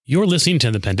You're listening to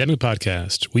the Pandemic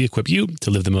Podcast. We equip you to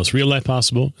live the most real life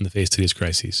possible in the face of these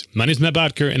crises. My name is Matt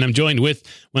Bodker, and I'm joined with,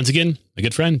 once again, my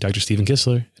good friend, Dr. Stephen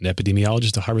Kistler, an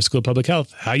epidemiologist at Harvard School of Public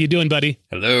Health. How you doing, buddy?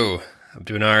 Hello. I'm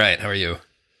doing all right. How are you?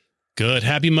 Good.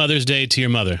 Happy Mother's Day to your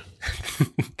mother.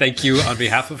 Thank you on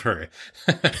behalf of her.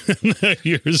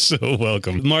 You're so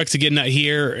welcome. Mark's again not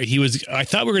here. I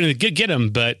thought we were going to get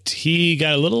him, but he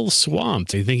got a little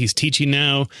swamped. I think he's teaching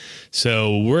now.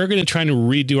 So we're going to try to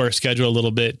redo our schedule a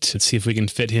little bit to see if we can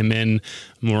fit him in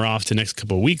more often next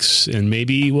couple of weeks. And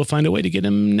maybe we'll find a way to get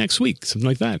him next week, something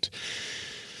like that.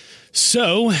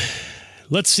 So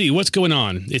let's see what's going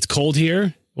on. It's cold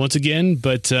here once again,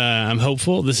 but I'm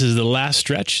hopeful. This is the last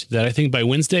stretch that I think by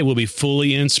Wednesday we'll be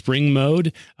fully in spring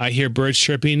mode. I hear birds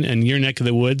chirping in your neck of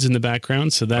the woods in the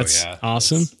background, so that's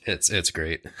awesome. It's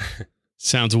great.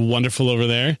 Sounds wonderful over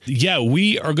there. Yeah,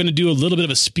 we are going to do a little bit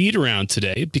of a speed around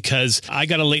today because I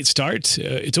got a late start.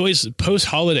 It's always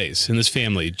post-holidays in this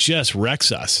family. Just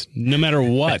wrecks us, no matter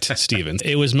what, Stephen.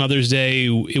 It was Mother's Day.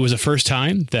 It was the first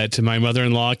time that my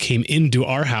mother-in-law came into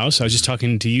our house. I was just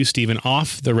talking to you, Stephen,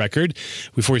 off the record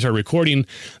before we started recording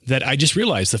that I just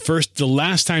realized the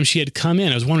last time she had come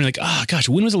in, I was wondering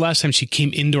when was the last time she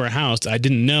came into our house? I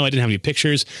didn't know. I didn't have any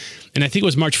pictures. And I think it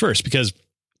was March 1st because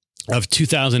of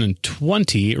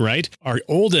 2020, right? Our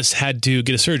oldest had to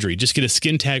get a surgery, just get a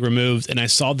skin tag removed. And I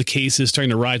saw the cases starting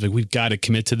to rise. Like, we've got to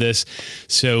commit to this.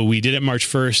 So we did it March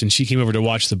 1st, and she came over to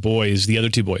watch the other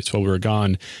two boys while we were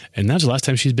gone. And that's the last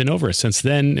time she's been over since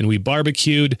then. And we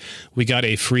barbecued. We got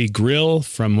a free grill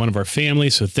from one of our family.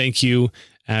 So thank you,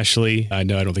 Ashley. I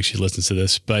don't think she listens to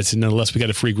this, but nonetheless, we got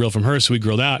a free grill from her. So we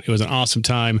grilled out. It was an awesome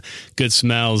time. Good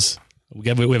smells. We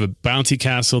have a bouncy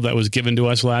castle that was given to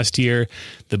us last year.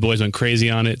 The boys went crazy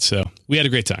on it. So we had a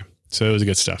great time. So it was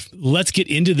good stuff. Let's get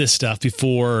into this stuff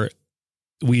before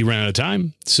we run out of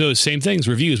time. So same things,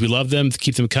 reviews. We love them.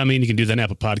 Keep them coming. You can do that on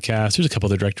Apple Podcasts. There's a couple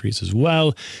other directories as well.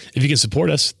 If you can support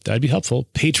us, that'd be helpful.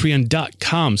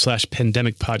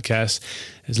 Patreon.com/pandemic podcast.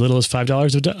 As little as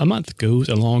 $5 a month goes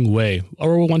a long way.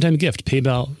 Or a one-time gift,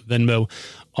 PayPal, Venmo,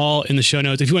 all in the show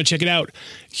notes. If you want to check it out,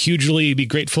 hugely be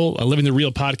grateful. Living the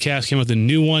Real podcast came out with a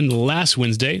new one last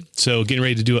Wednesday. So getting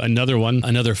ready to do another one,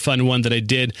 another fun one that I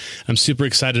did. I'm super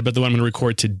excited about the one I'm going to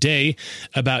record today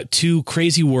about two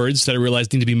crazy words that I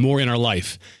realized need to be more in our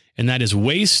life. And that is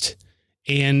waste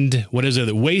and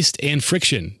waste and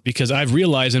friction. Because I've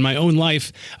realized in my own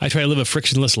life, I try to live a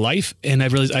frictionless life. And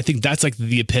I've realized I think that's like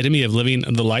the epitome of living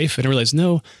the life. And I realized,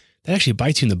 no, that actually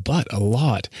bites you in the butt a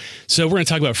lot. So we're going to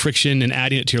talk about friction and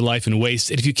adding it to your life and waste.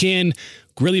 And if you can,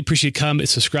 really appreciate it.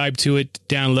 Subscribe to it,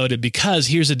 download it, because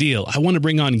here's the deal. I want to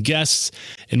bring on guests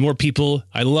and more people.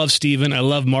 I love Stephen. I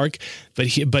love Mark.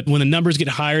 But when the numbers get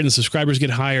higher and the subscribers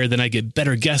get higher, then I get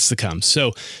better guests to come.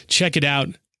 So check it out.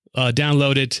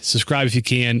 Download it. Subscribe if you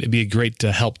can. It'd be a great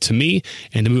help to me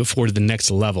and to move it forward to the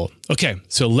next level. Okay,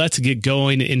 so let's get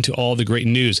going into all the great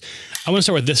news. I want to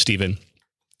start with this, Stephen.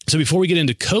 So before we get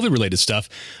into COVID-related stuff,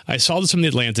 I saw this from The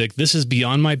Atlantic. This is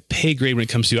beyond my pay grade when it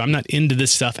comes to, I'm not into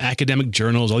this stuff, academic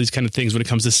journals, all these kind of things when it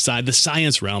comes to the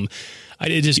science realm.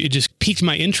 It just piqued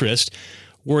my interest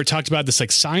where it talked about this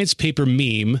like science paper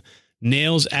meme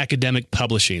nails academic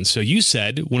publishing. So you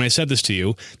said, when I said this to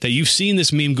you, that you've seen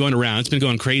this meme going around. It's been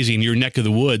going crazy in your neck of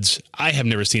the woods. I have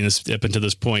never seen this up until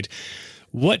this point.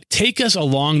 Take us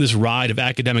along this ride of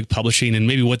academic publishing and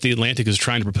maybe what The Atlantic is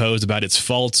trying to propose about its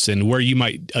faults and where you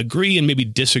might agree and maybe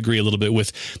disagree a little bit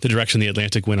with the direction The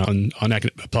Atlantic went on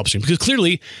academic publishing. Because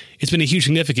clearly it's been a huge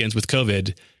significance with COVID.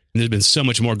 And there's been so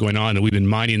much more going on and we've been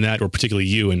mining that, or particularly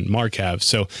you and Mark have.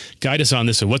 So guide us on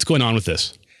this. So what's going on with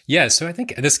this? Yeah, so I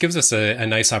think this gives us a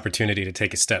nice opportunity to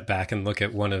take a step back and look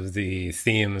at one of the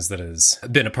themes that has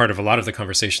been a part of a lot of the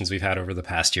conversations we've had over the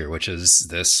past year, which is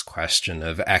this question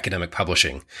of academic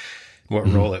publishing. What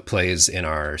role it plays in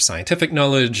our scientific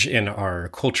knowledge, in our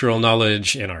cultural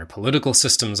knowledge, in our political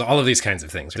systems, all of these kinds of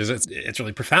things. It's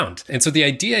really profound. And so the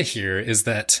idea here is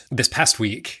that this past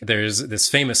week, there's this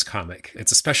famous comic.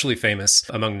 It's especially famous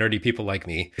among nerdy people like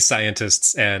me,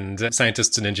 scientists and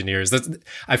engineers.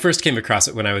 I first came across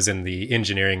it when I was in the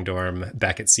engineering dorm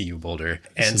back at CU Boulder.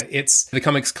 And the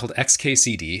comic's called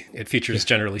XKCD. It features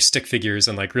generally stick figures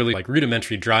and really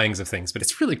rudimentary drawings of things, but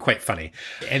it's really quite funny.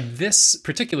 And this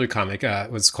particular comic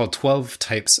was called 12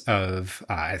 types of,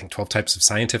 I think 12 types of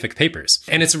scientific papers.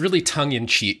 And it's a really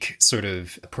tongue-in-cheek sort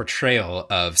of portrayal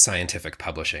of scientific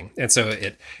publishing. And so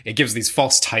it gives these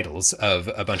false titles of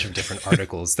a bunch of different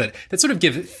articles that sort of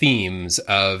give themes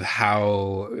of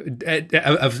how,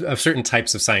 of certain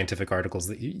types of scientific articles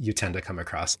that you tend to come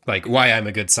across. Like why I'm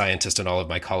a good scientist and all of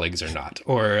my colleagues are not.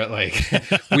 Or like,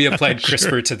 we applied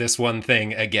CRISPR to this one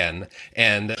thing again.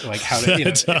 And like how to,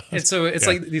 and so it's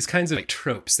like these kinds of like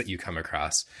tropes that you come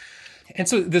across. And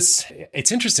so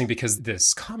it's interesting because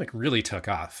this comic really took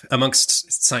off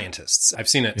amongst scientists. I've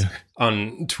seen it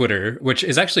on Twitter, which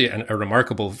is actually a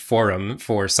remarkable forum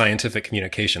for scientific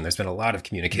communication. There's been a lot of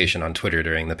communication on Twitter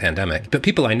during the pandemic, but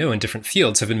people I know in different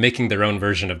fields have been making their own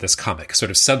version of this comic, sort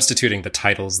of substituting the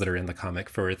titles that are in the comic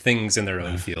for things in their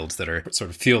own fields that are sort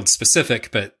of field specific,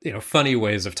 but funny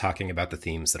ways of talking about the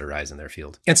themes that arise in their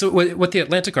field. And so what the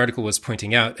Atlantic article was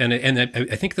pointing out, and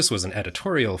I think this was an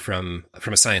editorial from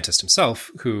a scientist himself,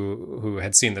 who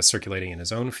had seen this circulating in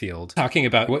his own field, talking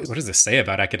about what does this say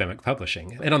about academic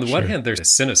publishing? And on the one hand, there's a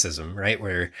cynicism, right?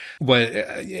 Where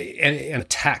an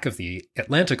attack of the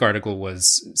Atlantic article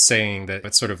was saying that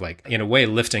it's sort of like, in a way,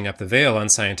 lifting up the veil on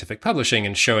scientific publishing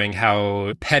and showing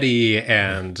how petty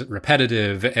and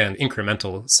repetitive and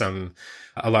incremental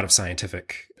a lot of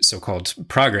scientific so-called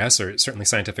progress, or certainly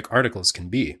scientific articles, can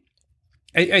be.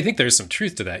 I think there's some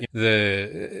truth to that.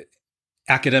 The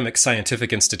academic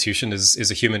scientific institution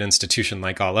is a human institution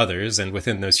like all others, and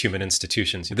within those human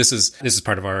institutions, this is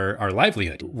part of our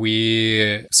livelihood.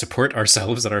 We support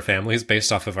ourselves and our families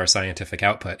based off of our scientific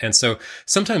output, and so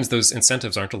sometimes those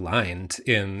incentives aren't aligned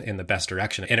in the best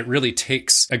direction, and it really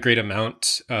takes a great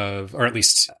amount of, or at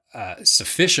least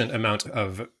sufficient amount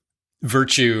of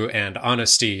virtue and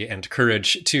honesty and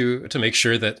courage to make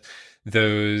sure that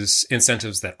those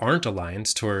incentives that aren't aligned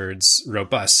towards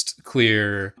robust,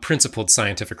 clear, principled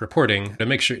scientific reporting, to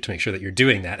make sure that you're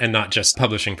doing that and not just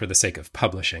publishing for the sake of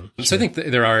publishing. Sure. So I think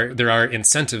that there are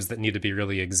incentives that need to be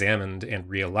really examined and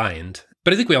realigned.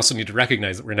 But I think we also need to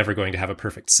recognize that we're never going to have a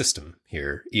perfect system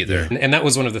here either. Yeah. And that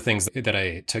was one of the things that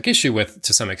I took issue with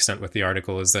to some extent with the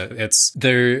article, is that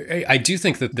I do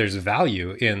think that there's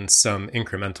value in some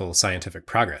incremental scientific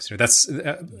progress. That's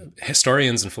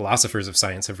historians and philosophers of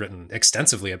science have written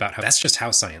extensively about how that's just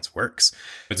how science works.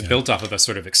 It's built off of us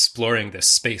sort of exploring this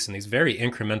space in these very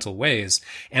incremental ways.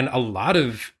 And a lot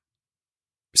of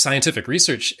scientific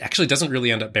research actually doesn't really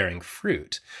end up bearing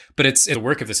fruit, but it's the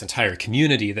work of this entire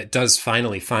community that does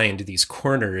finally find these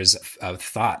corners of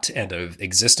thought and of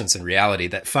existence and reality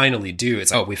that finally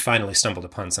we finally stumbled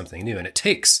upon something new. And it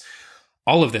takes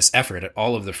all of this effort at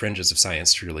all of the fringes of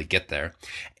science to really get there.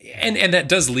 And that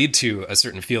does lead to a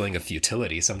certain feeling of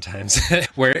futility sometimes,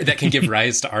 where that can give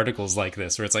rise to articles like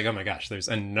this, where it's like, oh my gosh, there's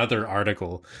another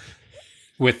article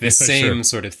with this same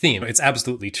sort of theme. It's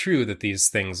absolutely true that these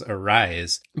things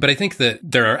arise, but I think that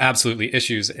there are absolutely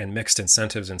issues and mixed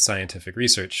incentives in scientific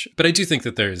research. But I do think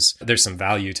that there's some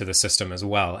value to the system as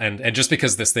well. And just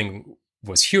because this thing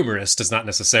was humorous does not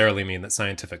necessarily mean that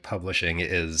scientific publishing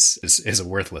is a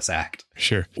worthless act.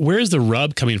 Sure. Where is the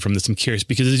rub coming from this? I'm curious,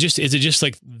 because is it just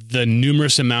like the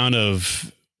numerous amount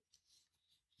of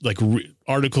like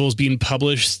articles being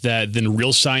published that then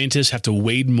real scientists have to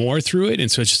wade more through it,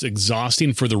 and so it's just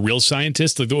exhausting for the real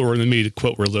scientists? Like, or let me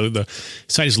quote where the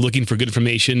scientists looking for good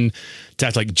information to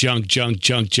have to like junk.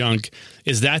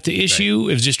 Is that the issue?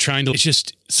 Right. Is just it's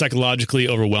just psychologically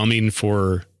overwhelming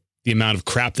for the amount of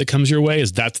crap that comes your way?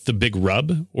 Is that the big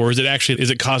rub, or is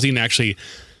it causing actually,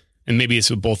 and maybe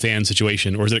it's a both and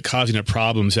situation, or is it causing a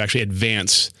problem to actually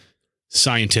advance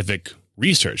scientific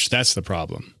research? That's the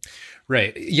problem.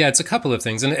 Right. Yeah, it's a couple of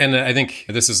things. And I think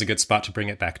this is a good spot to bring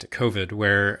it back to COVID,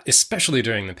 where especially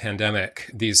during the pandemic,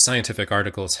 these scientific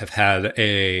articles have had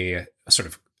a sort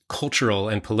of cultural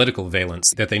and political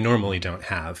valence that they normally don't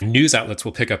have. News outlets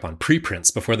will pick up on preprints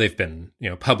before they've been,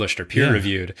 published or peer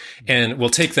reviewed, and will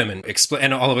take them and explain,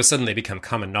 and all of a sudden they become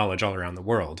common knowledge all around the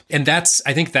world. And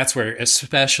I think that's where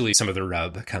especially some of the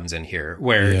rub comes in here,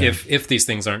 where if these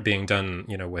things aren't being done,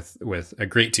 with a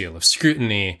great deal of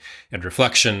scrutiny and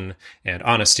reflection and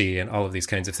honesty and all of these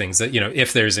kinds of things, that,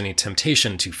 if there's any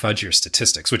temptation to fudge your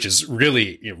statistics, which is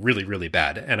really, really, really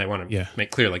bad. And I want to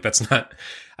make clear, like, that's not,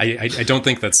 I don't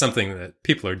think that's something that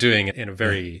people are doing in a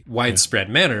very widespread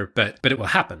manner, but it will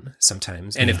happen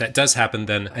sometimes. And if that does happen,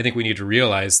 then I think we need to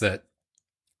realize that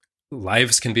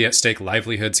lives can be at stake,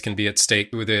 livelihoods can be at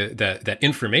stake, with that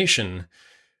information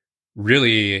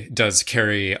really does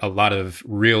carry a lot of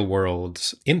real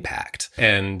world impact.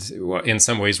 And in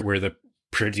some ways, where the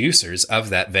producers of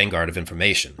that vanguard of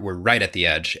information. We're right at the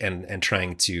edge and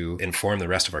trying to inform the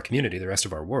rest of our community, the rest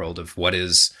of our world of what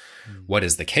is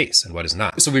the case and what is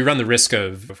not. So we run the risk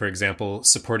of, for example,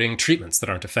 supporting treatments that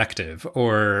aren't effective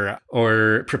or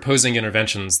proposing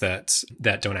interventions that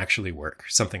don't actually work,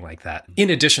 something like that. In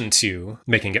addition to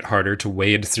making it harder to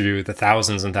wade through the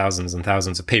thousands and thousands and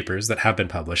thousands of papers that have been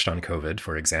published on COVID,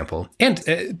 for example. And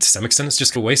to some extent, it's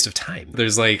just a waste of time.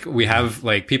 We have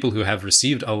people who have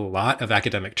received a lot of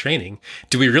academic training.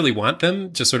 Do we really want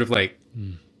them just sort of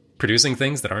producing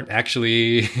things that aren't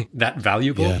actually that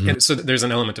valuable? Yeah. And so there's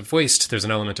an element of waste, there's an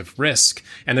element of risk,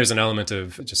 and there's an element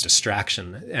of just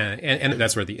distraction. And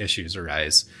that's where the issues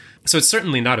arise. So it's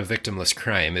certainly not a victimless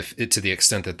crime to the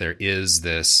extent that there is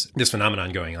this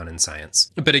phenomenon going on in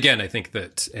science. But again, I think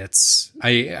that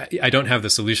I don't have the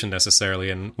solution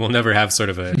necessarily, and we'll never have sort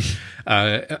of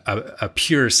a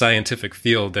pure scientific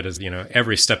field that is,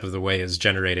 every step of the way is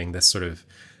generating this sort of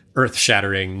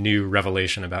earth-shattering new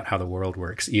revelation about how the world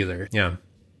works either. Yeah.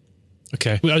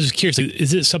 Okay. Well, I was just curious,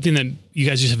 is it something that you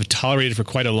guys just have tolerated for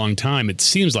quite a long time? It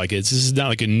seems like this is not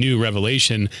like a new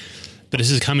revelation, but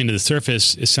this is coming to the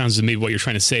surface. It sounds to me what you're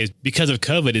trying to say is because of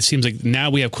COVID, it seems like now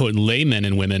we have, quote, laymen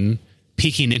and women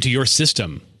peeking into your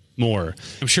system more.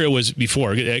 I'm sure it was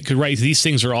before. Right? These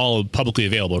things are all publicly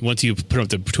available. Once you put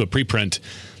them to a preprint,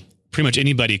 pretty much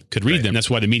anybody could read them. That's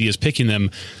why the media is picking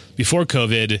them. Before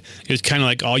COVID, it was kind of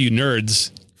like all you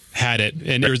nerds had it.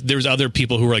 And there was other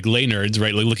people who were like lay nerds,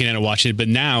 right? Like looking at it, watching it. But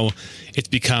now it's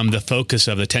become the focus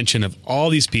of the attention of all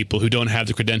these people who don't have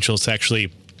the credentials to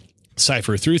actually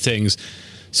cipher through things.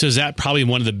 So is that probably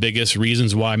one of the biggest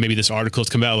reasons why maybe this article has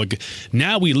come out? Like,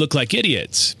 now we look like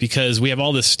idiots because we have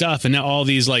all this stuff. And now all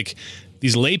these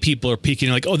lay people are peeking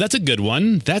like, oh, that's a good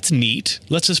one. That's neat.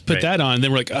 Let's just put that on. And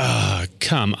then we're like, oh,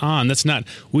 come on. That's not,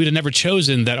 we'd have never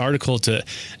chosen that article to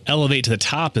elevate to the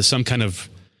top as some kind of,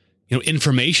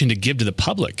 information to give to the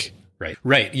public.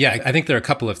 Right. Yeah. I think there are a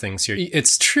couple of things here.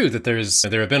 It's true that there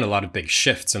have been a lot of big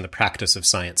shifts in the practice of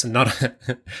science, and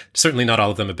certainly not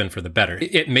all of them have been for the better.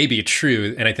 It may be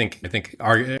true. And I think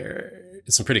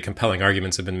some pretty compelling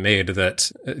arguments have been made that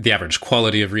the average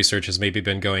quality of research has maybe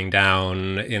been going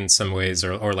down in some ways,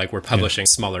 or like we're publishing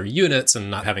smaller units and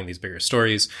not having these bigger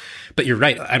stories. But you're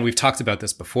right. And we've talked about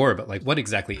this before, but what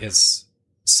exactly is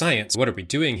science? What are we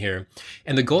doing here?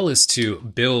 And the goal is to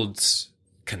build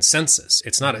consensus.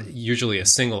 It's not usually a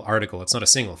single article. It's not a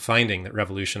single finding that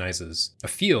revolutionizes a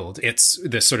field. It's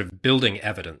this sort of building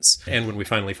evidence. And when we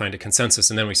finally find a consensus,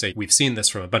 and then we say, we've seen this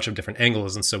from a bunch of different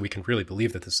angles, and so we can really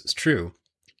believe that this is true.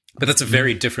 But that's a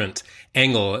very different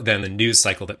angle than the news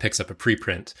cycle that picks up a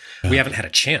preprint. We haven't had a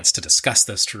chance to discuss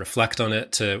this, to reflect on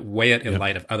it, to weigh it in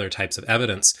light of other types of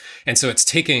evidence. And so it's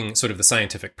taking sort of the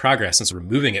scientific progress and sort of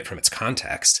removing it from its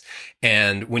context.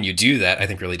 And when you do that, I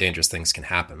think really dangerous things can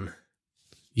happen.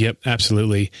 Yep,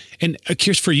 absolutely. And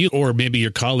curious for you, or maybe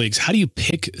your colleagues, how do you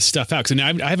pick stuff out? Because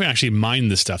I haven't actually mined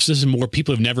this stuff. So this is more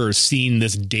people have never seen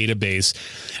this database.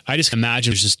 I just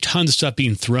imagine there's just tons of stuff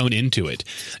being thrown into it.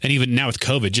 And even now with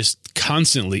COVID, just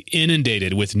constantly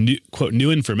inundated with new, quote,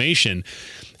 new information.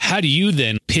 How do you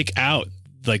then pick out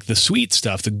like the sweet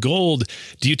stuff, the gold?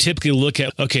 Do you typically look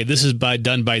at, okay, this is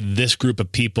done by this group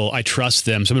of people. I trust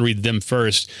them. So I'm going to read them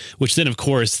first, which then, of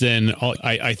course,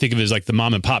 I think of it as like the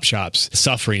mom and pop shops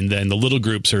suffering. Then the little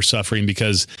groups are suffering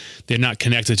because they're not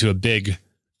connected to a big,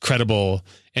 credible,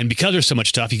 and because there's so much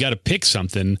stuff, you got to pick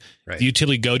something. Right. Do you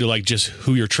typically go to like just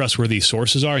who your trustworthy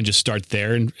sources are and just start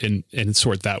there and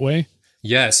sort that way?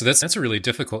 Yeah, so that's a really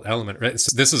difficult element, right?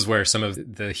 So this is where some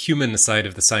of the human side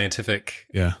of the scientific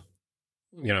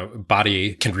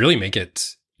body can really make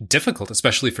it difficult,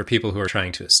 especially for people who are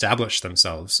trying to establish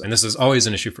themselves. And this is always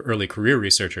an issue for early career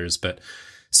researchers, but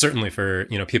certainly for,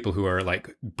 people who are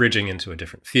like bridging into a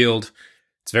different field,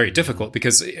 it's very difficult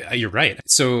because you're right.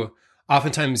 So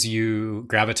oftentimes you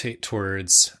gravitate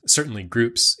towards certainly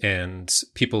groups and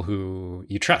people who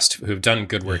you trust, who've done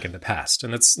good work in the past.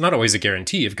 And that's not always a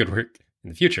guarantee of good work in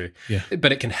the future,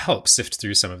 but it can help sift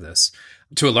through some of this.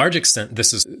 To a large extent,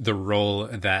 this is the role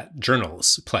that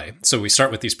journals play. So we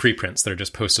start with these preprints that are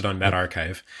just posted on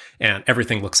medRxiv, and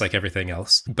everything looks like everything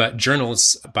else. But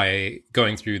journals, by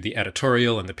going through the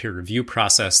editorial and the peer review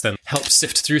process, then help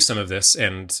sift through some of this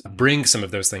and bring some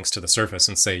of those things to the surface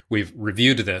and say, we've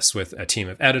reviewed this with a team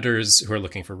of editors who are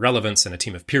looking for relevance and a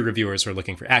team of peer reviewers who are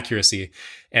looking for accuracy.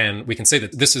 And we can say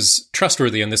that this is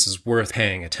trustworthy and this is worth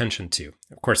paying attention to.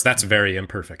 Of course, that's very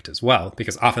imperfect as well,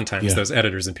 because oftentimes those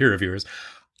editors and peer reviewers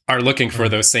are looking for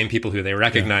those same people who they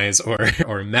recognize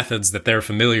or methods that they're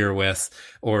familiar with,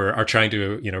 or are trying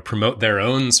to, promote their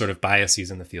own sort of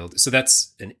biases in the field. So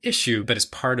that's an issue, but it's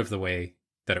part of the way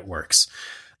that it works.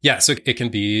 Yeah, so it can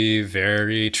be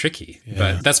very tricky,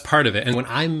 but that's part of it. And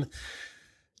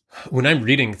when I'm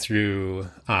reading through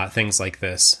things like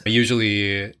this, I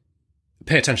usually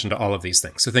pay attention to all of these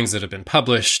things. So things that have been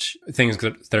published, things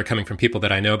that are coming from people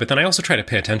that I know, but then I also try to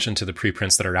pay attention to the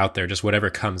preprints that are out there, just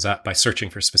whatever comes up by searching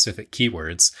for specific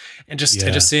keywords and just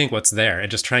seeing what's there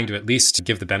and just trying to at least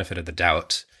give the benefit of the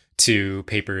doubt to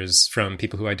papers from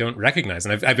people who I don't recognize.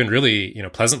 And I've been really,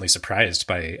 pleasantly surprised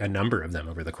by a number of them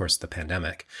over the course of the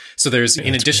pandemic. So there's,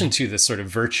 in addition to this sort of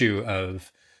virtue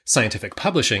of scientific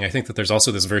publishing, I think that there's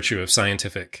also this virtue of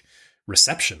scientific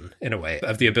reception, in a way,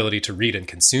 of the ability to read and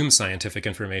consume scientific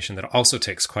information that also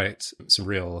takes quite some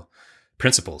real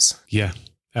principles. Yeah,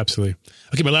 absolutely.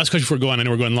 Okay, my last question before we go on, I know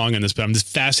we're going long on this, but I'm just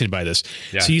fascinated by this.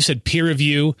 Yeah. So you said peer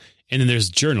review, and then there's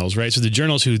journals, right? So the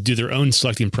journals who do their own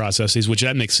selecting processes, which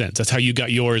that makes sense. That's how you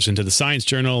got yours into the Science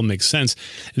Journal, makes sense.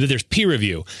 And then there's peer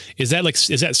review. Is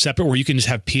that separate where you can just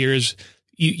have peers?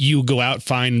 You go out,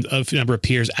 find a number of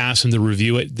peers, ask them to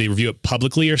review it. They review it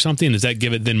publicly or something. Does that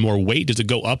give it then more weight? Does it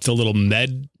go up the little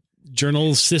med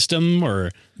journal system or?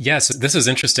 Yes, this is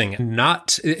interesting.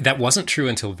 That wasn't true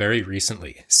until very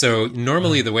recently. So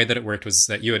normally the way that it worked was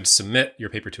that you would submit your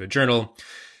paper to a journal.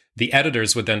 The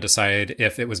editors would then decide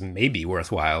if it was maybe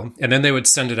worthwhile, and then they would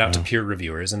send it out to peer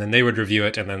reviewers, and then they would review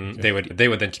it, and then they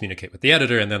would then communicate with the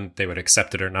editor, and then they would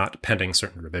accept it or not, pending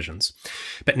certain revisions.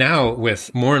 But now,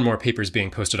 with more and more papers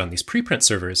being posted on these preprint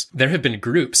servers, there have been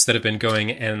groups that have been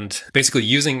going and basically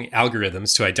using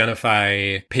algorithms to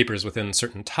identify papers within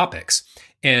certain topics,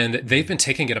 and they've been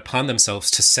taking it upon themselves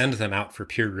to send them out for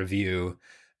peer review,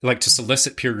 like to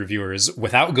solicit peer reviewers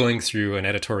without going through an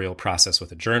editorial process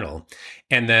with a journal.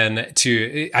 And then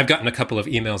I've gotten a couple of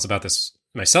emails about this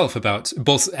myself, about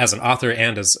both as an author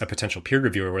and as a potential peer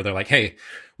reviewer, where they're like, hey,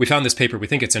 we found this paper, we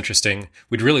think it's interesting,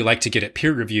 we'd really like to get it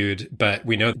peer reviewed, but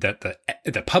we know that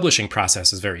the publishing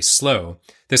process is very slow.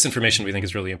 This information we think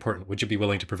is really important. Would you be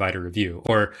willing to provide a review?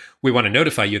 Or we want to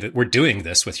notify you that we're doing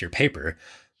this with your paper.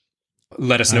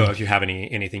 Let us know if you have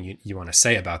anything you want to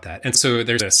say about that. And so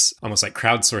there's this almost like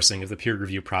crowdsourcing of the peer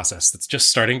review process that's just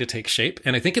starting to take shape.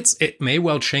 And I think it may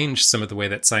well change some of the way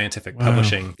that scientific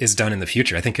publishing is done in the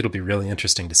future. I think it'll be really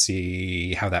interesting to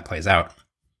see how that plays out.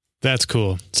 That's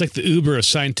cool. It's like the Uber of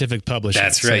scientific publishing.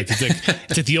 That's right.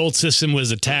 It's like the old system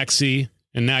was a taxi.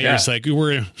 And now you're just like,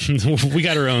 we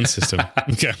got our own system.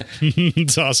 Okay.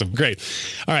 It's awesome. Great.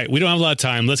 All right. We don't have a lot of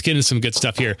time. Let's get into some good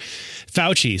stuff here.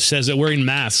 Fauci says that wearing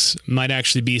masks might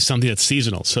actually be something that's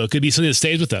seasonal. So it could be something that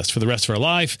stays with us for the rest of our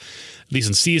life, at least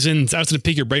in seasons. I was going to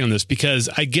pick your brain on this because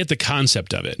I get the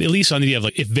concept of it, at least on the idea of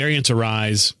like, if variants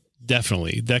arise,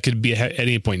 definitely that could be at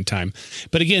any point in time.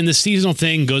 But again, the seasonal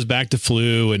thing goes back to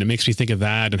flu, and it makes me think of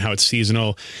that and how it's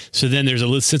seasonal. So then there's a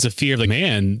little sense of fear of like,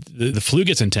 man, the flu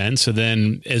gets intense. So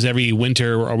then as every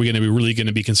winter, are we going to be really going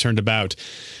to be concerned about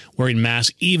wearing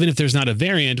masks, even if there's not a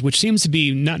variant, which seems to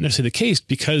be not necessarily the case,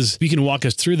 because you can walk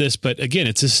us through this. But again,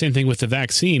 it's the same thing with the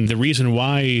vaccine. The reason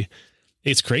why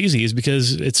it's crazy is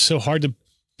because it's so hard to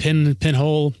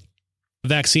pinhole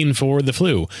vaccine for the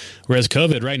flu. Whereas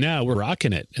COVID right now, we're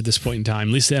rocking it at this point in time,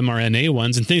 at least the mRNA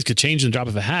ones, and things could change in the drop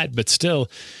of a hat, but still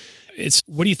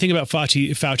what do you think about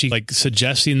Fauci like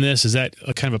suggesting this? Is that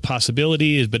a kind of a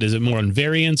possibility, but is it more on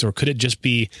variants, or could it just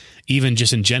be even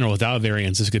just in general without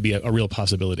variants, this could be a real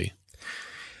possibility?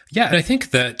 Yeah, and I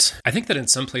think that in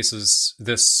some places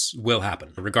this will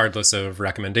happen, regardless of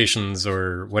recommendations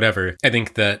or whatever. I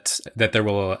think that there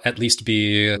will at least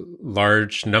be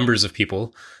large numbers of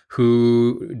people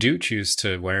who do choose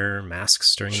to wear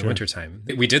masks during the wintertime.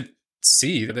 We did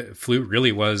see that the flu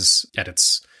really was at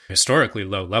its historically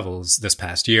low levels this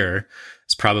past year.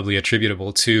 It's probably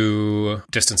attributable to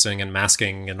distancing and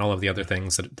masking and all of the other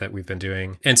things that we've been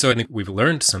doing. And so I think we've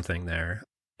learned something there.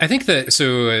 I think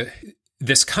that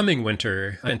this coming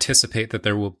winter, I anticipate that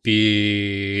there will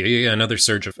be another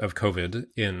surge of COVID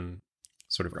in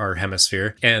sort of our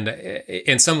hemisphere. And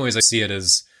in some ways, I see it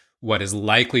as what is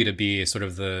likely to be sort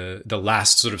of the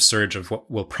last sort of surge of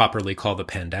what we'll properly call the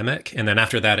pandemic. And then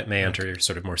after that, it may enter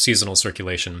sort of more seasonal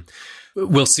circulation.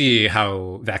 We'll see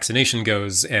how vaccination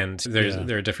goes, and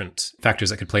there are different factors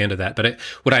that could play into that. But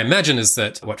what I imagine is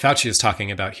that what Fauci is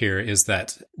talking about here is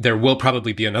that there will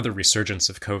probably be another resurgence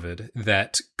of COVID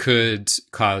that could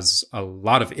cause a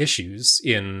lot of issues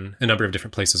in a number of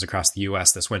different places across the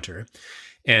US this winter.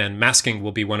 And masking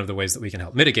will be one of the ways that we can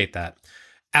help mitigate that.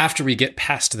 After we get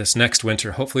past this next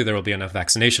winter, hopefully there will be enough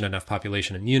vaccination, enough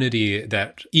population immunity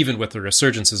that even with the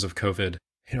resurgences of COVID,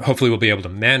 hopefully we'll be able to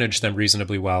manage them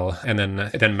reasonably well. And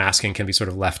then masking can be sort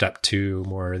of left up to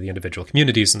more the individual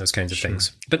communities and those kinds of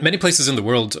things. But many places in the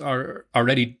world are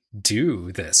already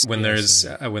do this when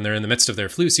when they're in the midst of their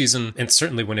flu season. And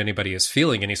certainly when anybody is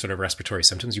feeling any sort of respiratory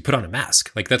symptoms, you put on a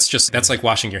mask. Like that's like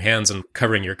washing your hands and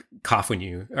covering your cough when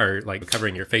you are like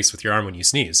covering your face with your arm when you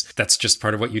sneeze. That's just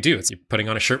part of what you do. It's you're putting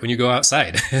on a shirt when you go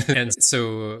outside. And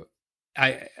so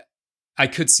I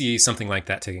could see something like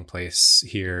that taking place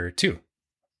here too.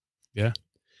 Yeah.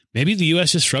 Maybe the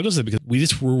U.S. just struggles with it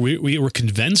because we were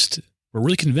convinced. We're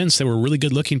really convinced that we're really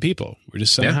good looking people. We're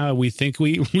just somehow we think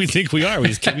we are. We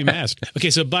just can't be masked. Okay.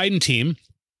 So Biden team,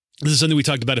 this is something we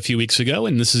talked about a few weeks ago,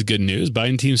 and this is good news.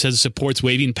 Biden team says it supports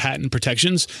waiving patent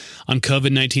protections on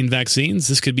COVID-19 vaccines.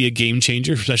 This could be a game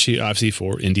changer, especially obviously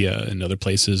for India and other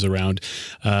places around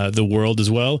the world as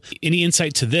well. Any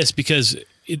insight to this? Because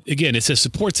it says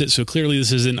supports it. So clearly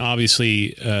this isn't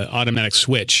obviously automatic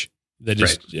switch that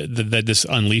just that this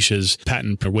unleashes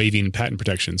waiving patent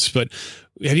protections. But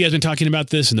have you guys been talking about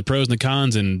this and the pros and the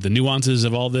cons and the nuances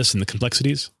of all this and the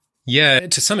complexities? Yeah,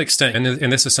 to some extent.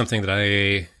 And this is something that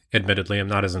I admittedly am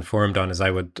not as informed on as I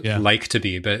would like to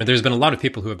be. But there's been a lot of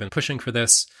people who have been pushing for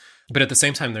this. But at the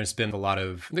same time, there's been a lot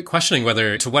of questioning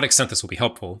to what extent this will be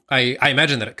helpful. I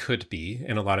imagine that it could be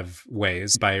in a lot of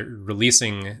ways by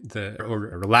releasing or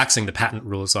relaxing the patent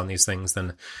rules on these things.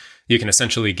 Then you can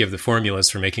essentially give the formulas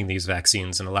for making these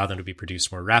vaccines and allow them to be produced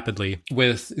more rapidly.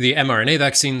 With the mRNA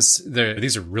vaccines,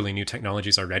 these are really new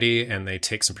technologies already, and they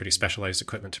take some pretty specialized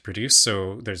equipment to produce.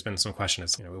 So there's been some question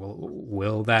as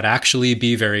will that actually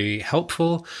be very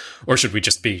helpful, or should we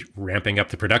just be ramping up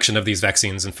the production of these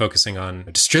vaccines and focusing on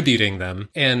distributing them?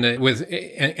 And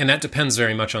that depends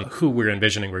very much on who we're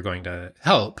envisioning we're going to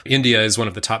help. India is one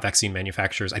of the top vaccine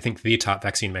manufacturers, I think the top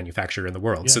vaccine manufacturer in the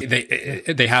world. Yeah.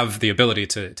 So they have the ability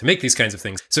to make these kinds of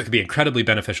things. So it could be incredibly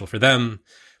beneficial for them,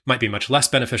 might be much less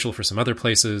beneficial for some other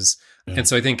places. Yeah. And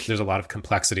so I think there's a lot of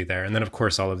complexity there. And then, of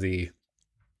course, all of the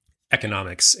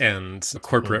economics and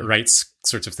corporate rights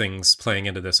sorts of things playing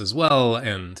into this as well.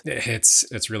 And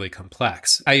it's really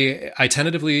complex. I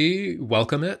tentatively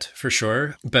welcome it for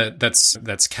sure, but that's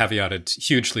caveated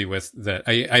hugely with that.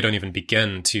 I don't even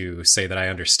begin to say that I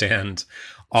understand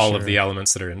all of the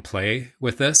elements that are in play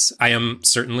with this. I am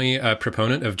certainly a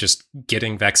proponent of just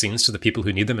getting vaccines to the people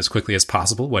who need them as quickly as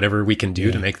possible. Whatever we can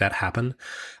do to make that happen,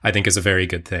 I think is a very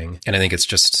good thing. And I think it's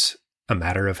just a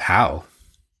matter of how.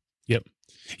 Yep.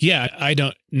 Yeah, I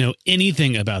don't know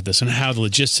anything about this and how the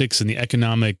logistics and the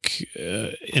economic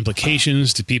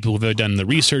implications to people who have done the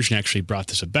research and actually brought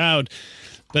this about.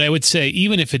 But I would say,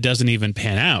 even if it doesn't even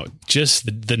pan out,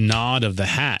 just the nod of the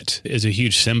hat is a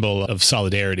huge symbol of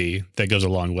solidarity that goes a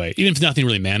long way. Even if nothing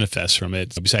really manifests from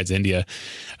it, besides India,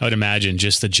 I would imagine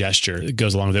just the gesture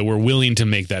goes along with it. We're willing to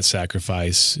make that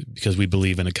sacrifice because we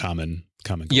believe in a common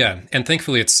goal. Yeah, and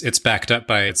thankfully it's backed up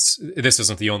by this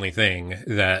isn't the only thing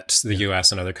that the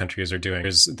U.S. and other countries are doing.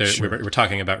 We're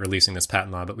talking about releasing this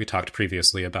patent law, but we talked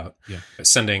previously about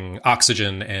sending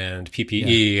oxygen and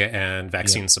PPE and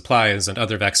vaccine supplies and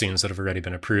other vaccines that have already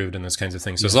been approved and those kinds of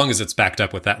things. So as long as it's backed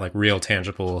up with that like real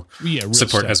tangible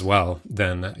support as well,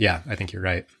 then I think you're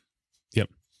right. Yep.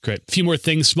 Great. A few more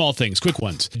things, small things, quick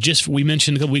ones. We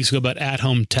mentioned a couple weeks ago about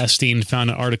at-home testing.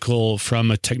 Found an article from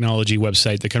a technology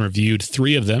website that kind of reviewed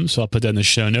 3 of them. So I'll put that in the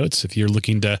show notes if you're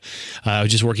looking to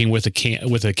just working with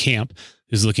a camp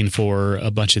who's looking for a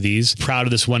bunch of these. Proud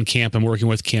of this one camp I'm working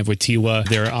with, Camp Witiwa.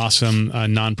 They're an awesome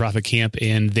nonprofit camp,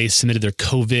 and they submitted their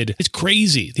COVID. It's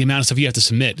crazy the amount of stuff you have to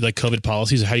submit, like COVID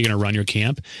policies, how you're going to run your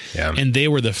camp. Yeah. And they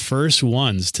were the first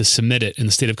ones to submit it in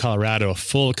the state of Colorado, a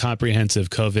full comprehensive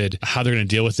COVID, how they're going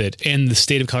to deal with it. And the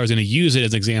state of Colorado is going to use it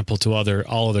as an example to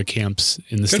all other camps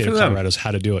in the state of Colorado is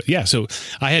how to do it. Yeah. So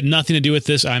I had nothing to do with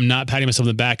this. I'm not patting myself on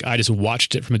the back. I just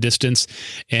watched it from a distance,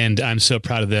 and I'm so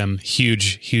proud of them.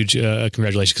 Huge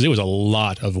congratulations, because it was a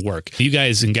lot of work. You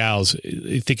guys and gals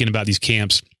thinking about these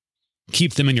camps,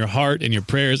 keep them in your heart and your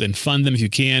prayers and fund them if you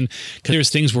can. Because there's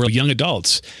things where young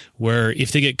adults, where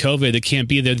if they get COVID, they can't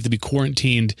be there, to be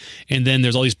quarantined. And then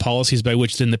there's all these policies by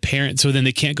which then the parents, so then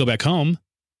they can't go back home.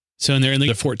 So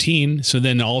they're 14. So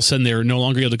then all of a sudden they're no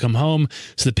longer able to come home.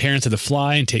 So the parents have to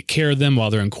fly and take care of them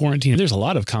while they're in quarantine. There's a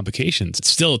lot of complications.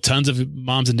 Still tons of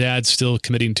moms and dads still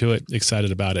committing to it,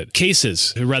 excited about it.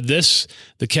 Cases. I read this.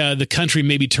 The country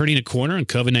may be turning a corner in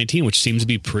COVID-19, which seems to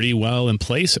be pretty well in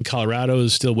place. Colorado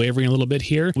is still wavering a little bit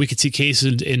here. We could see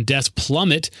cases and deaths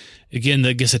plummet. Again,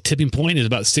 I guess a tipping point is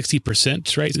about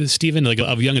 60%, right, Stephen? Like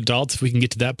of young adults, if we can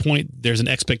get to that point, there's an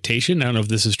expectation. I don't know if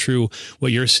this is true,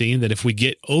 what you're seeing, that if we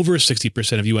get over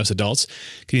 60% of U.S. adults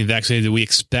getting vaccinated, we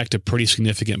expect a pretty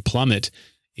significant plummet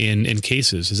in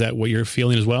cases. Is that what you're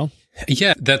feeling as well?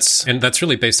 Yeah, that's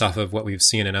really based off of what we've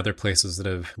seen in other places that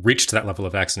have reached that level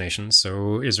of vaccination.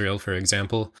 So Israel, for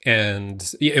example,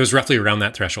 and it was roughly around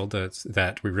that threshold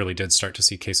that we really did start to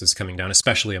see cases coming down,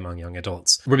 especially among young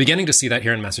adults. We're beginning to see that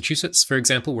here in Massachusetts, for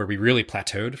example, where we really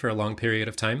plateaued for a long period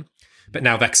of time. But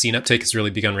now vaccine uptake has really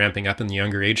begun ramping up in the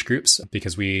younger age groups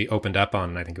because we opened up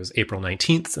on, I think it was April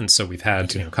 19th. And so we've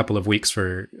had a couple of weeks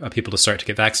for people to start to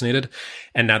get vaccinated.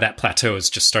 And now that plateau is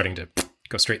just starting to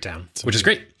go straight down, which is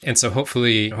great. And so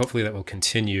hopefully that will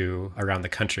continue around the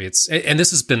country. And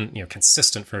this has been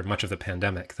consistent for much of the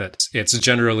pandemic, that it's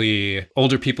generally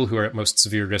older people who are at most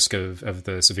severe risk of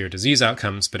the severe disease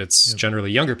outcomes, but it's generally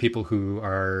younger people who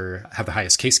have the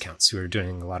highest case counts, who are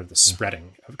doing a lot of the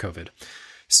spreading of COVID.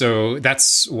 So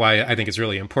that's why I think it's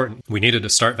really important. We needed to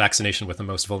start vaccination with the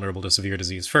most vulnerable to severe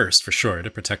disease first, for sure, to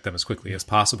protect them as quickly as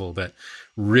possible. But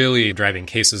really driving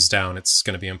cases down, it's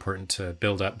going to be important to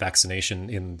build up vaccination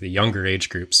in the younger age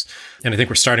groups. And I think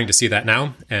we're starting to see that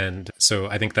now. And so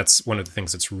I think that's one of the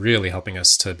things that's really helping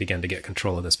us to begin to get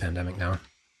control of this pandemic now.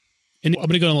 And I'm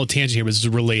going to go on a little tangent here, but this is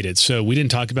related. So we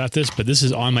didn't talk about this, but this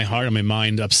is on my heart, on my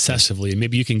mind obsessively. And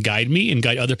maybe you can guide me and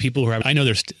guide other people who are, I know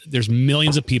there's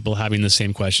millions of people having the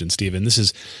same question, Stephen.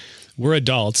 We're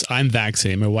adults. I'm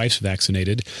vaccinated. My wife's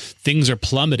vaccinated. Things are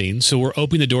plummeting. So we're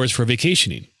opening the doors for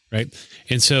vacationing, right?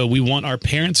 And so we want our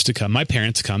parents to come, my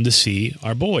parents to come to see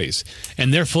our boys,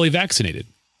 and they're fully vaccinated,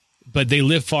 but they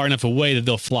live far enough away that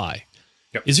they'll fly.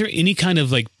 Yep. Is there any kind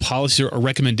of policy or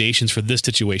recommendations for this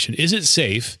situation? Is it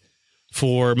safe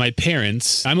for my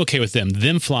parents? I'm okay with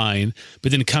them flying,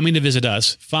 but then coming to visit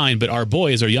us, fine. But our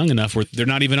boys are young enough where they're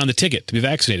not even on the ticket to be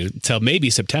vaccinated until maybe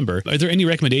September. Are there any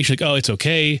recommendations it's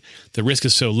okay, the risk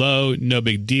is so low, no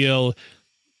big deal?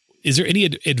 Is there any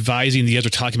advising that you guys are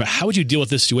talking about? How would you deal with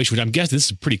this situation? Which I'm guessing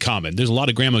this is pretty common. There's a lot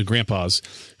of grandmas and grandpas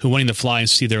who are wanting to fly and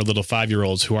see their little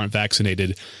 5-year-olds who aren't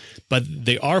vaccinated, but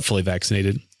they are fully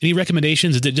vaccinated. Any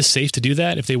recommendations? Is it just safe to do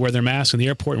that if they wear their mask in the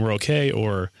airport and we're okay?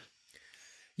 Or...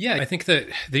 Yeah, I think that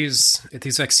these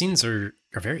vaccines are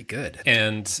very good,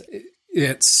 and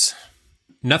it's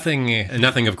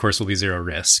nothing, of course, will be zero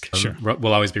risk. Sure.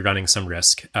 We'll always be running some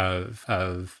risk of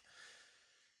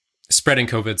spreading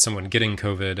COVID, someone getting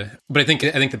COVID. But I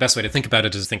think the best way to think about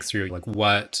it is think through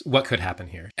what could happen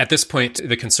here. At this point,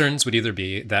 the concerns would either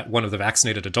be that one of the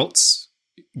vaccinated adults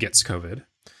gets COVID,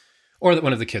 or that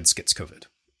one of the kids gets COVID.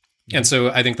 And so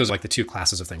I think those are the two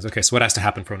classes of things. Okay, so what has to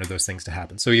happen for one of those things to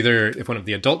happen? So either if one of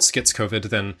the adults gets COVID,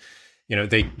 then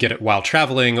they get it while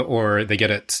traveling, or they get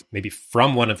it maybe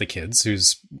from one of the kids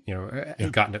who's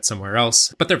gotten it somewhere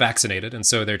else, but they're vaccinated, and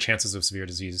so their chances of severe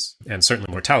disease and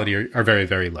certainly mortality are very,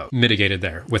 very low, mitigated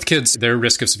there. With kids, their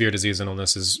risk of severe disease and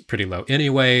illness is pretty low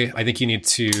anyway. I think you need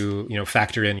to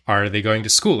factor in: are they going to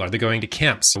school? Are they going to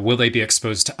camps? Will they be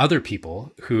exposed to other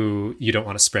people who you don't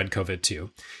want to spread COVID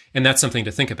to? And that's something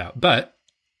to think about. But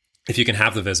if you can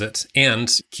have the visit and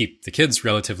keep the kids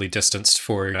relatively distanced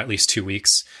for at least 2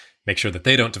 weeks, make sure that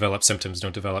they don't develop symptoms,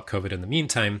 don't develop COVID in the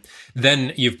meantime,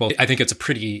 then you've both, I think it's a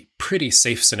pretty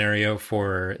safe scenario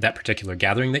for that particular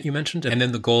gathering that you mentioned. And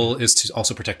then the goal is to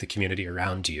also protect the community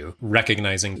around you,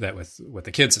 recognizing that with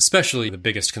the kids, especially, the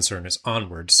biggest concern is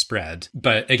onward spread.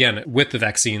 But again, with the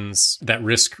vaccines, that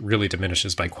risk really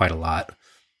diminishes by quite a lot.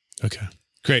 Okay.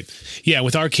 Great. Yeah,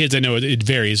 with our kids, I know it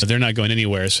varies. They're not going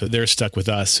anywhere, so they're stuck with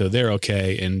us, so they're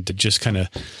okay. And just kind of,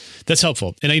 that's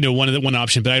helpful. And I know one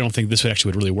option, but I don't think this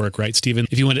would really work, right, Stephen?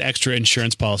 If you wanted extra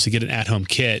insurance policy, get an at-home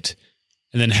kit,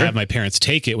 and then have my parents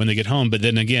take it when they get home. But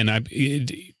then again,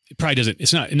 it probably doesn't.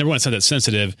 It's not. Number one, it's not that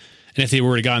sensitive. And if they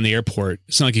were to go in the airport,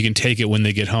 it's not like you can take it when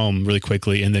they get home really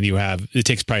quickly, and then it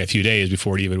takes probably a few days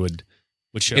before it even would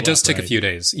show up. It does take a few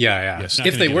days. Yeah.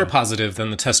 If they were positive,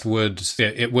 then the test would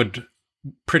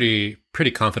pretty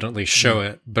confidently show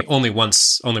it, but only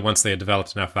once they had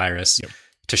developed enough virus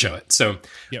to show it. So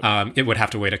it would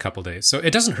have to wait a couple days. So it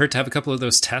doesn't hurt to have a couple of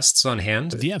those tests on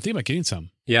hand. Yeah, I'm thinking about getting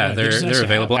some. Yeah, they're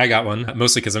available. I got one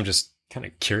mostly because I'm just kind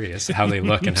of curious how they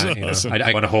look and how awesome.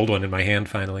 I want to hold one in my hand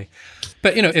finally.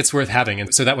 But it's worth having,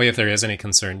 and so that way, if there is any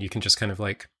concern, you can just kind of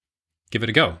give it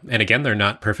a go. And again, they're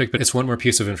not perfect, but it's one more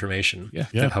piece of information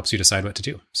that helps you decide what to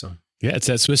do. So. Yeah, it's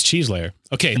that Swiss cheese layer.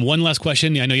 Okay, one last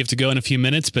question. I know you have to go in a few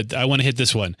minutes, but I want to hit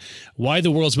this one. Why the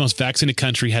world's most vaccinated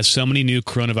country has so many new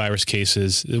coronavirus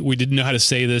cases? We didn't know how to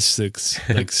say this. The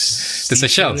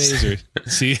Seychelles.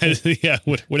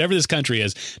 Whatever this country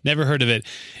is. Never heard of it.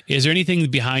 Is there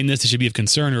anything behind this that should be of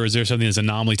concern, or is there something that's an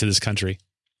anomaly to this country?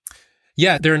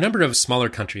 Yeah, there are a number of smaller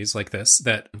countries like this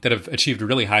that have achieved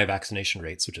really high vaccination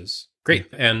rates, which is great.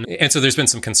 And so there's been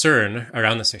some concern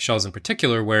around the Seychelles in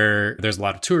particular, where there's a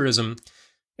lot of tourism,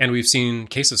 and we've seen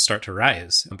cases start to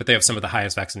rise, but they have some of the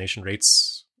highest vaccination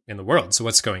rates in the world. So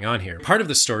what's going on here? Part of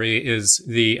the story is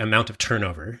the amount of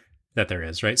turnover that there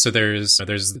is, right? So there's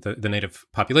the native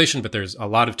population, but there's a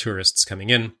lot of tourists coming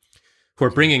in who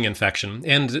are bringing infection.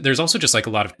 And there's also just like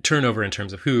a lot of turnover in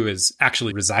terms of who is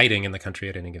actually residing in the country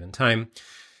at any given time.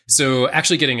 So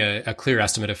actually getting a clear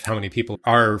estimate of how many people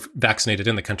are vaccinated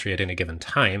in the country at any given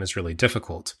time is really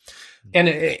difficult. And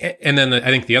then I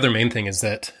think the other main thing is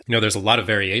that, there's a lot of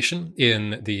variation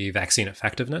in the vaccine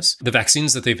effectiveness. The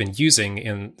vaccines that they've been using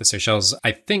in the Seychelles,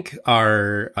 I think,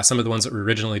 are some of the ones that were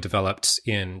originally developed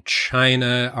in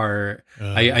China.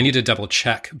 I need to double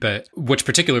check, but which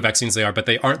particular vaccines they are, but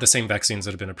they aren't the same vaccines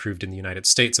that have been approved in the United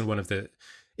States. And one of the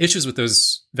issues with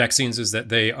those vaccines is that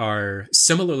they are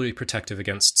similarly protective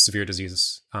against severe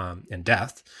disease and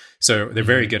death. So they're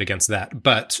very good against that,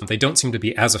 but they don't seem to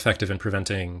be as effective in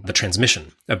preventing the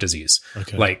transmission of disease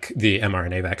like the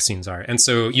mRNA vaccines are. And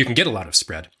so you can get a lot of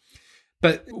spread.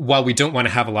 But while we don't want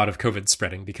to have a lot of COVID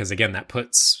spreading, because again, that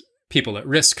puts people at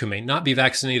risk who may not be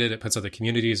vaccinated, it puts other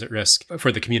communities at risk.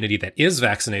 For the community that is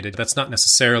vaccinated, that's not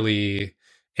necessarily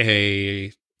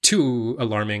a too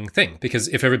alarming thing, because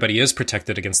if everybody is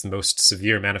protected against the most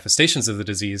severe manifestations of the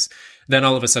disease, then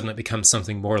all of a sudden it becomes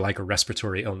something more like a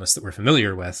respiratory illness that we're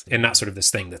familiar with, and not sort of this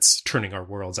thing that's turning our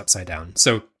worlds upside down.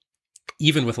 So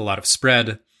even with a lot of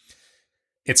spread,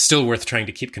 it's still worth trying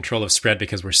to keep control of spread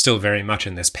because we're still very much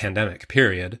in this pandemic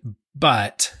period.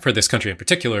 But for this country in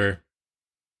particular,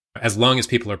 as long as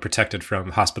people are protected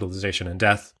from hospitalization and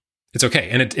death, it's okay.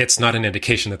 And it's not an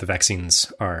indication that the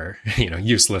vaccines are,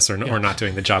 useless or not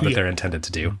doing the job that they're intended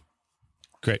to do.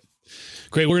 Great.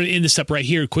 We're going to end this up right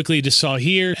here. Quickly, just saw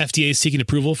here, FDA is seeking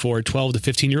approval for 12 to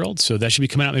 15-year-olds. So that should be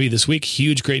coming out maybe this week.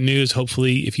 Huge, great news.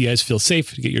 Hopefully, if you guys feel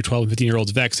safe, get your 12 and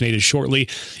 15-year-olds vaccinated shortly.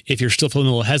 If you're still feeling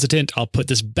a little hesitant, I'll put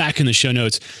this back in the show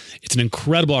notes. It's an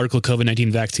incredible article,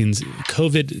 COVID-19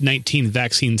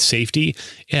 vaccine safety.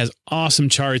 It has awesome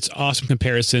charts, awesome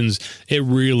comparisons. It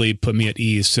really put me at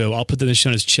ease. So I'll put that in the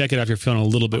show notes. Check it out if you're feeling a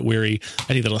little bit weary. I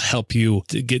think that'll help you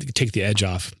to take the edge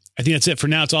off. I think that's it for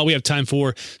now. It's all we have time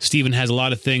for. Stephen has a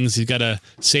lot of things. He's got to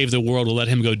save the world. We'll let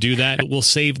him go do that. We'll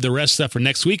save the rest of stuff for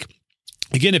next week.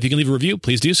 Again, if you can leave a review,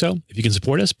 please do so. If you can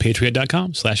support us,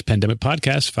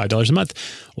 patreon.com/pandemicpodcast, $5 a month,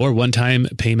 or one-time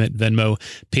payment, Venmo,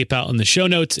 PayPal in the show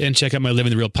notes, and check out my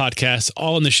Living the Real podcast,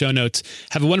 all in the show notes.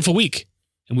 Have a wonderful week,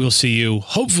 and we'll see you,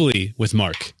 hopefully, with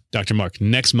Mark, Dr. Mark,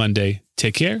 next Monday.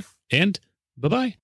 Take care, and bye-bye.